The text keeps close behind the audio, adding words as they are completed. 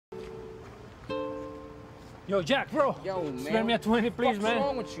Yo, Jack, bro. Yo, man. Spare me a 20, please, man. What's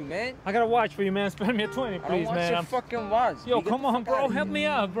wrong with you, man? I got a watch for you, man. Spare me a 20, please, I don't want man. your fucking watch. Yo, come on, bro. Help me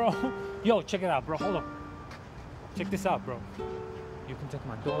out, bro. Yo, check it out, bro. Hold up. Check this out, bro. You can take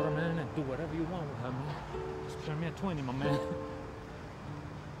my daughter, man, and do whatever you want with her, man. Spare me a 20, my man.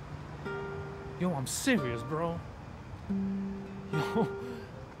 Yo, I'm serious, bro. Yo,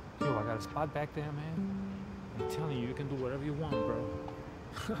 I got a spot back there, man. I'm telling you, you can do whatever you want, bro.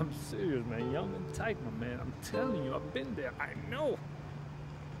 I'm serious, man. Young and tight, my man. I'm telling you, I've been there. I know.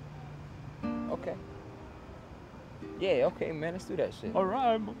 Okay. Yeah, okay, man. Let's do that shit. All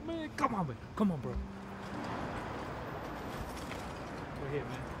right, my man. Come on, man. Come on, bro. We're here,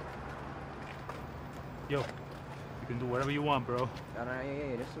 man. Yo, you can do whatever you want, bro.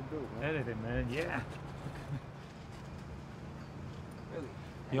 Yeah, that's so good, man. Anything, man. Yeah. Really?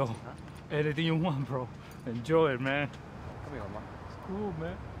 Yo, Huh? anything you want, bro. Enjoy it, man. Come here, Omar. It's cool,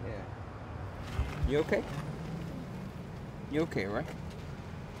 man. Yeah. You okay? You okay, right?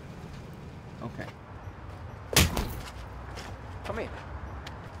 Okay. Come here.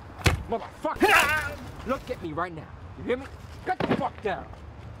 Motherfucker! Look at me right now. You hear me? Get the fuck down.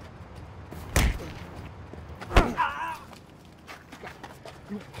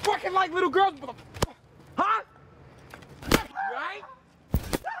 You fucking like little girls, motherfucker. Huh? Right?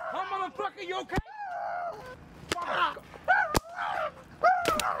 Huh, motherfucker? You okay?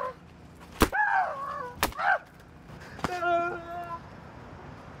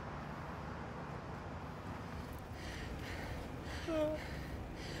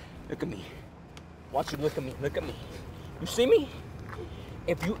 Look at me. Watch you look at me. Look at me. You see me?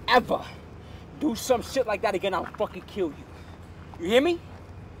 If you ever do some shit like that again, I'll fucking kill you. You hear me?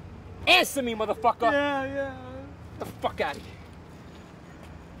 Answer me, motherfucker. Yeah. Get the fuck out of here.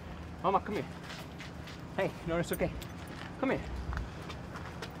 Mama, come here. Hey, no, it's okay. Come here.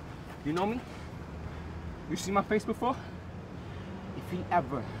 You know me? You see my face before? If he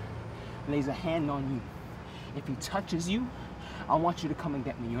ever lays a hand on you, if he touches you, I want you to come and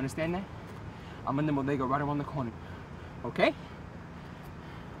get me. You understand that? I'm in the bodega right around the corner. Okay?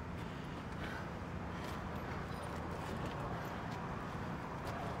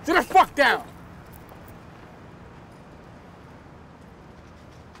 Sit the fuck down!